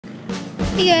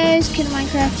Hey guys,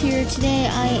 KidofMinecraft here. Today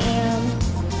I am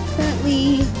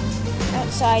currently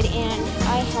outside and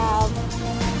I have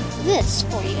this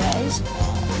for you guys.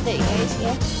 There you guys,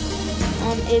 yeah.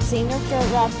 It's a Nerf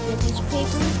dart wrapped in a piece of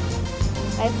paper.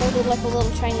 I folded like a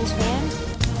little Chinese fan.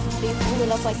 So you fold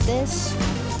it up like this.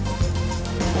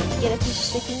 And you get a piece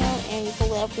of sticky note and you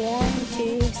fold it up 1,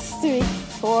 2, 3,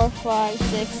 4, 5,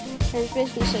 6. There's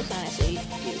basically 6 on it, so you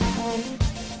do 1,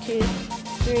 2,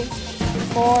 3,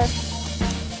 4.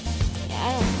 I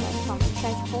don't know how I'm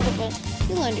trying to fold it, but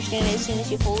you'll understand it as soon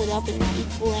as you fold it up in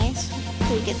equal lengths.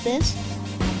 So you get this.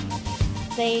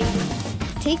 They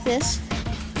take this,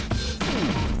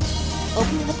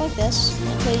 open it up like this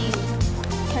until you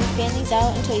kind of fan these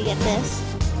out until you get this,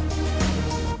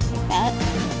 like that,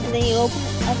 and then you open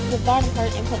up the bottom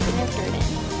part and put the Nerf dart in.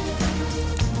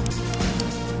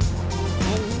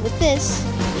 And with this,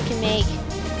 you can make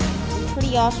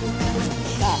pretty awesome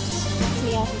shots.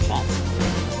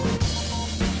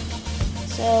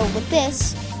 So with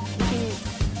this, you can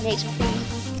make some pretty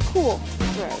cool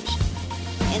throws.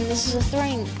 And this is a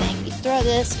throwing thing. You throw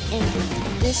this, and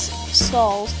this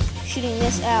stalls shooting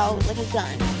this out like a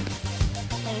gun.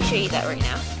 Let me show you that right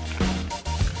now.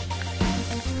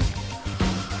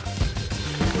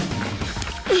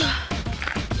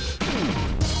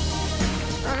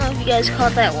 I don't know if you guys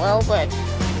caught that well, but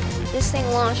this thing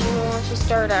launches a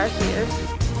dart out here.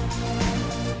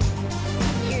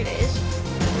 Here it is.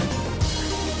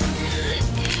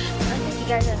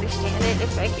 You guys understand it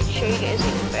if I could show you guys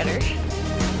even better.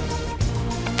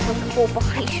 With a full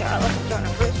body shot like I'm throwing a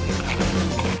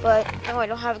frisbee. But no, I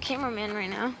don't have a cameraman right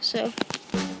now, so you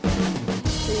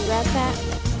wrap that.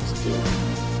 Just do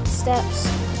steps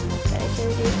that I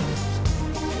showed you.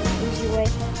 Easy way.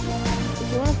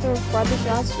 If you want to throw farther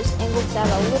shots, just angle this out a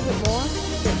little bit more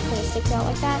so it kind of sticks out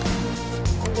like that.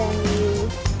 And then you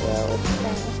will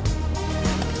then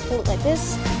hold it like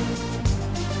this,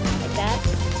 like that.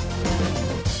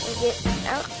 Get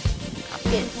out,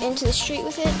 get into the street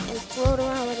with it, and throw it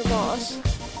around like a boss.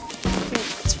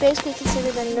 It's basically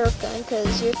considered a Nerf gun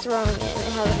because you're throwing it and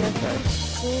it has a Nerf dart.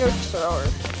 It's a Nerf thrower.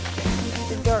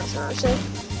 It's a dart thrower. So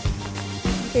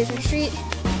here's my street.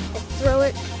 And throw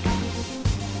it.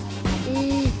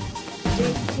 3,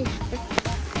 2,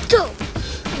 1, go!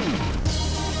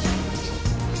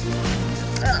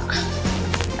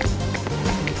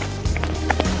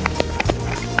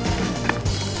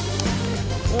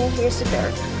 And here's the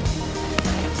dart.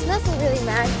 It's nothing really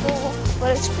magical,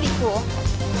 but it's pretty cool.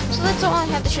 So that's all I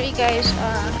have to show you guys. I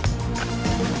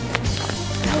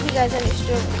hope you guys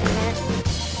understood what I meant.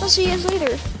 I'll see you guys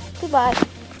later. Goodbye.